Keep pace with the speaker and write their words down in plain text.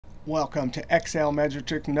Welcome to Excel measure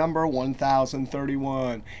trick number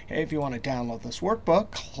 1031. Hey, if you want to download this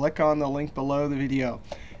workbook, click on the link below the video.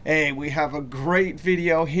 Hey, we have a great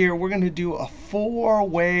video here. We're going to do a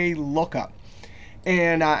four-way lookup.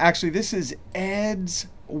 And actually, this is Ed's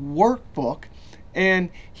workbook.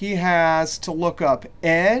 And he has to look up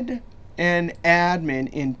Ed and admin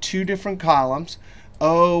in two different columns.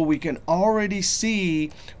 Oh, we can already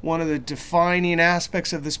see one of the defining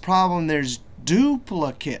aspects of this problem. There's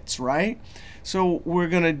duplicates, right? So we're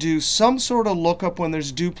going to do some sort of lookup when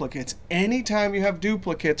there's duplicates. Anytime you have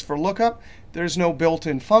duplicates for lookup, there's no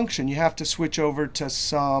built-in function. You have to switch over to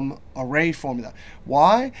some array formula.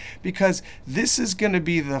 Why? Because this is going to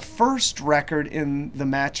be the first record in the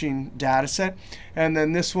matching data set. And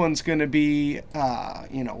then this one's going to be,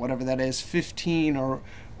 whatever that is, 15 or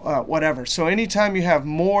whatever. So anytime you have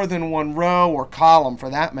more than one row or column,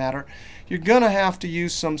 for that matter, you're going to have to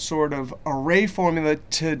use some sort of array formula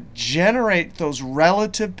to generate those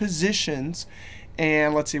relative positions.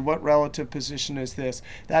 And let's see, what relative position is this?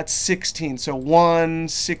 That's 16. So 1,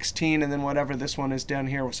 16, and then whatever this one is down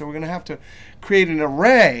here. So we're going to have to create an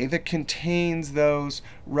array that contains those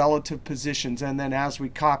relative positions. And then as we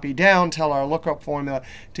copy down, tell our lookup formula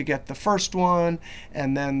to get the first one,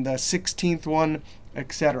 and then the 16th one,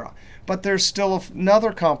 etc. But there's still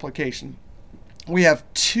another complication. We have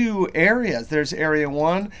two areas. There's area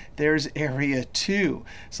 1, there's area 2.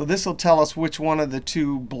 So this will tell us which one of the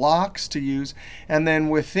two blocks to use. And then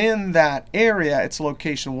within that area, it's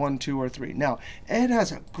location 1, 2, or 3. Now, Ed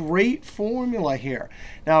has a great formula here.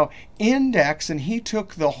 Now, index, and he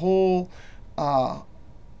took the whole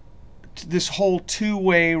this whole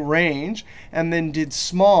two-way range and then did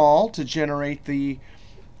small to generate the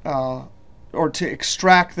or to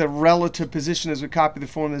extract the relative position as we copy the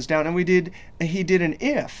formulas down. And he did an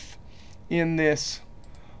if in this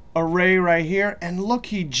array right here. And look,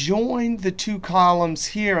 he joined the two columns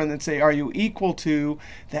here and then say, are you equal to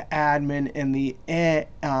the admin and the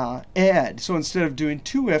ed? So instead of doing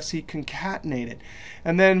two ifs, he concatenated.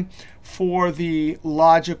 And then for the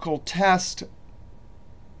logical test,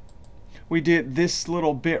 we did this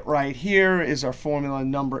little bit right here is our formula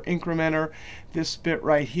number incrementer. This bit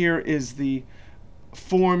right here is the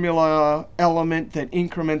formula element that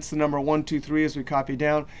increments the number 1, 2, 3 as we copy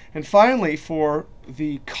down. And finally, for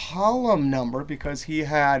the column number, because he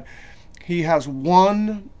has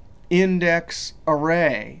one index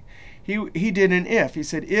array, he did an if. He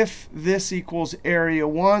said, if this equals area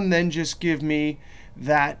 1, then just give me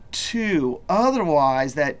that 2.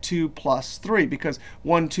 Otherwise, that 2 plus 3. Because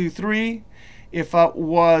 1, 2, 3, if it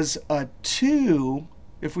was a 2,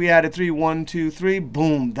 if we added 3, 1, 2, 3,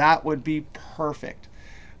 boom, that would be perfect.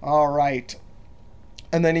 All right.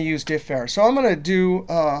 And then he used IFERROR. So I'm going to do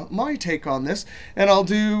my take on this. And I'll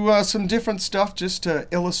do some different stuff just to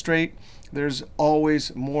illustrate there's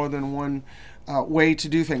always more than one way to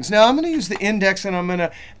do things. Now, I'm going to use the index, and I'm going to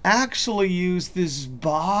actually use this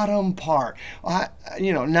bottom part.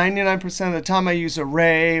 99% of the time, I use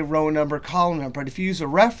array, row number, column number. But if you use a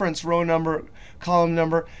reference, row number, column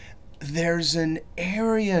number, there's an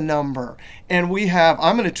area number. And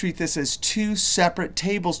I'm going to treat this as two separate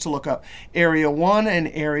tables to look up, area 1 and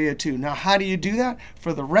area 2. Now, how do you do that?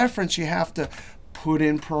 For the reference, you have to put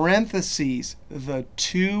in parentheses the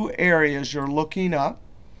two areas you're looking up.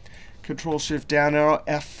 Control-Shift down arrow,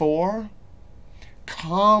 F4,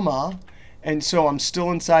 comma. And so I'm still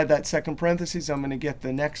inside that second parentheses. I'm going to get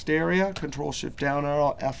the next area, Control-Shift down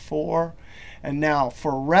arrow, F4. And now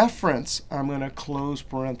for reference, I'm going to close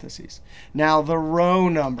parentheses. Now the row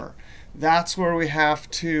number. That's where we have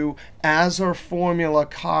to, as our formula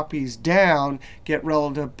copies down, get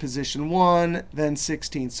relative position 1, then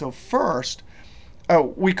 16. So first,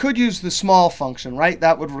 we could use the small function, right?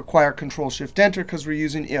 That would require Control-Shift-Enter because we're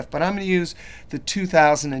using if. But I'm going to use the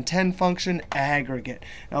 2010 function, aggregate.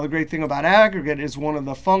 Now, the great thing about aggregate is one of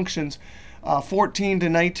the functions, 14 to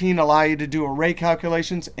 19, allow you to do array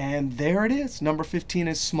calculations. And there it is. Number 15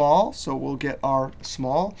 is small, so we'll get our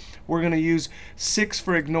small. We're going to use 6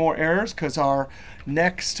 for ignore errors because our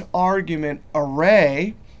next argument,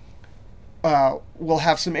 array, will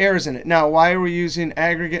have some errors in it. Now, why are we using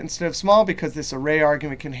aggregate instead of small? Because this array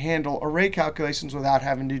argument can handle array calculations without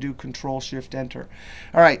having to do Control-Shift-Enter.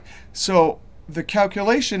 All right, so the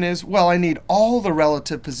calculation is, well, I need all the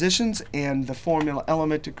relative positions and the formula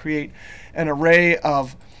element to create an array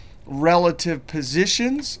of relative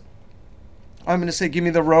positions. I'm going to say, give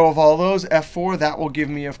me the row of all those, F4. That will give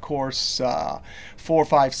me, of course, 4,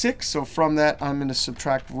 5, 6. So from that, I'm going to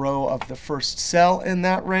subtract row of the first cell in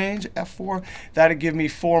that range, F4. That would give me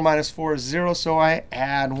 4 minus 4 is 0, so I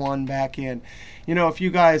add 1 back in. You know, if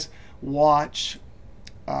you guys watch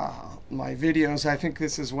my videos. I think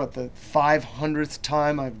this is what, the 500th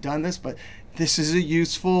time I've done this, but this is a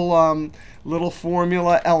useful little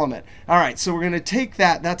formula element. All right, so we're going to take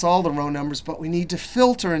that. That's all the row numbers, but we need to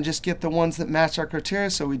filter and just get the ones that match our criteria.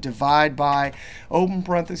 So we divide by open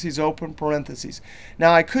parentheses, open parentheses.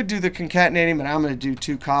 Now, I could do the concatenating, but I'm going to do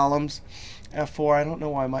 2 columns. F4, I don't know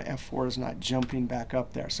why my F4 is not jumping back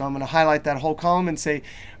up there. So I'm going to highlight that whole column and say,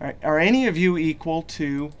 are any of you equal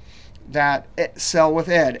to that cell with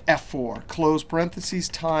ed, F4, close parentheses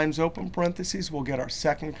times open parentheses. We'll get our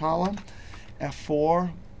second column.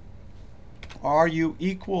 F4, are you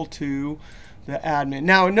equal to the admin?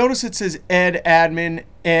 Now, notice it says ed admin,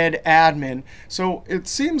 ed admin. So it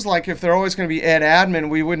seems like if they're always going to be ed admin,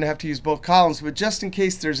 we wouldn't have to use both columns. But just in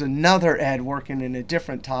case there's another ed working in a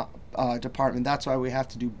different department, that's why we have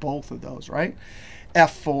to do both of those, right?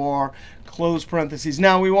 F4, close parentheses.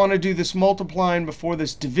 Now, we want to do this multiplying before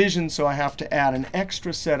this division, so I have to add an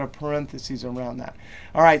extra set of parentheses around that.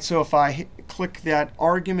 All right, so if I click that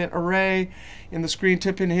argument array in the screen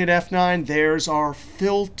tip and hit F9, there's our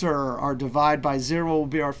filter. Our divide by 0 will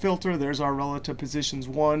be our filter. There's our relative positions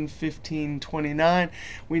 1, 15, 29.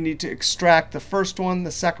 We need to extract the first one,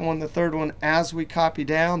 the second one, the third one as we copy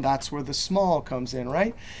down. That's where the small comes in,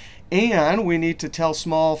 right? And we need to tell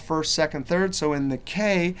small first, second, third. So in the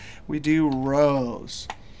K, we do rows.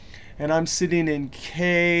 And I'm sitting in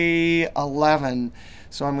K11.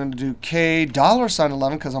 So I'm going to do K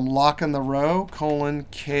 $11 because I'm locking the row, colon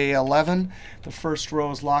K11. The first row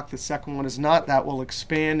is locked. The second one is not. That will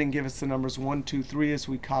expand and give us the numbers 1, 2, 3 as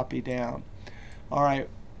we copy down. All right.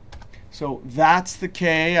 So that's the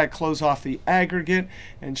K. I close off the aggregate.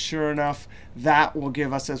 And sure enough, that will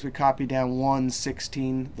give us, as we copy down, 1,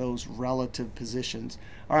 16, those relative positions.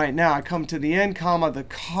 All right, now I come to the end, comma, the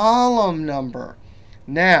column number.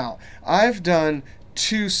 Now, I've done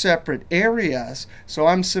 2 separate areas. So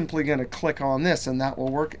I'm simply going to click on this, and that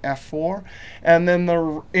will work, F4. And then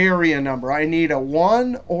the area number. I need a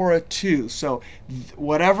 1 or a 2. So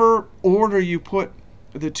whatever order you put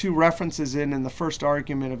the 2 references in the first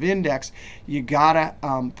argument of index, you got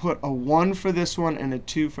to put a 1 for this one and a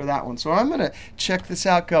 2 for that one. So I'm going to check this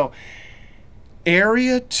out. Go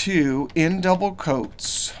area 2 in double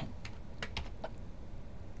quotes.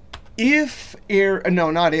 If,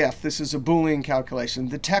 no, not if. This is a Boolean calculation.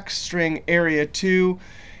 The text string area 2,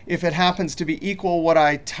 if it happens to be equal what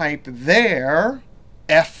I type there,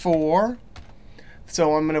 F4.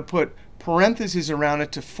 So I'm going to put parentheses around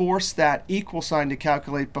it to force that equal sign to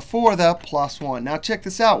calculate before the +1. Now check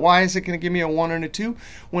this out. Why is it going to give me a 1 and a 2?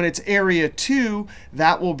 When it's area 2,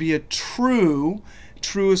 that will be a true.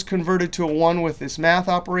 True is converted to a 1 with this math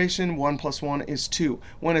operation. 1 + 1 is 2.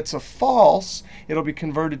 When it's a false, it'll be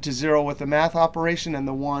converted to 0 with the math operation, and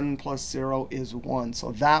the 1 + 0 is 1.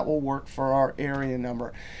 So that will work for our area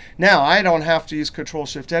number. Now, I don't have to use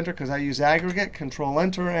Control-Shift-Enter because I use aggregate.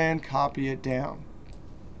 Control-Enter and copy it down.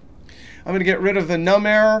 I'm going to get rid of the num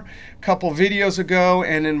error. A couple videos ago,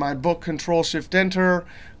 and in my book, Control-Shift-Enter,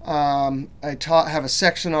 I have a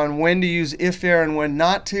section on when to use IFERROR and when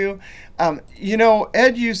not to. You know,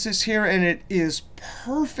 Ed used this here, and it is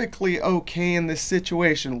perfectly OK in this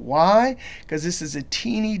situation. Why? Because this is a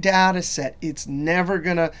teeny data set. It's never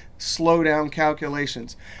going to slow down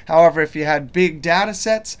calculations. However, if you had big data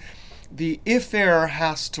sets, the IFERROR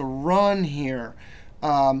has to run here.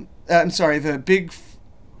 I'm sorry,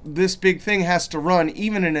 this big thing has to run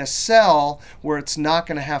even in a cell where it's not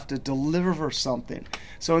going to have to deliver something.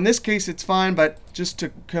 So in this case, it's fine. But just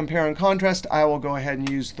to compare and contrast, I will go ahead and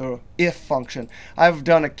use the if function. I've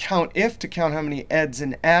done a count if to count how many eds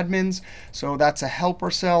and admins. So that's a helper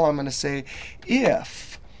cell. I'm going to say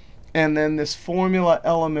if, and then this formula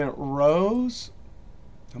element rows.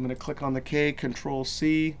 I'm going to click on the K,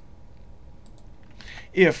 Control-C.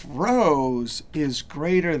 If rows is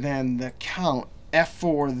greater than the count,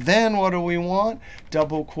 F4, then what do we want?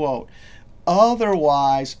 Double quote.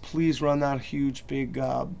 Otherwise, please run that huge, big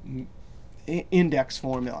index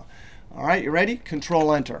formula. All right, you ready?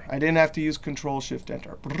 Control-Enter. I didn't have to use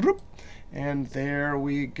Control-Shift-Enter. And there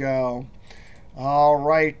we go. All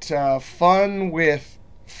right, fun with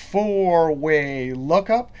 4-way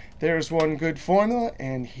lookup. There's one good formula,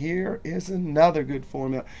 and here is another good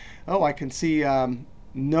formula. Oh, I can see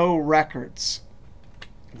no records.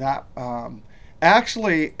 That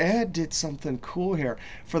actually, Ed did something cool here.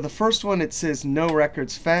 For the first one, it says no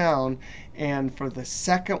records found. And for the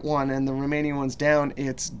second one and the remaining ones down,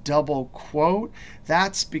 it's double quote.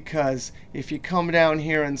 That's because if you come down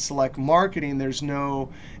here and select marketing, there's no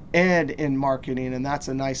Ed in marketing. And that's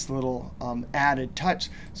a nice little added touch.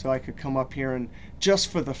 So I could come up here and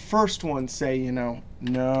just for the first one say, you know,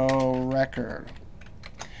 no record.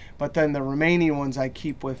 but then the remaining ones I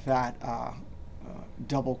keep with that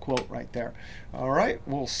double quote right there. All right,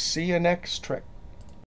 we'll see you next trick.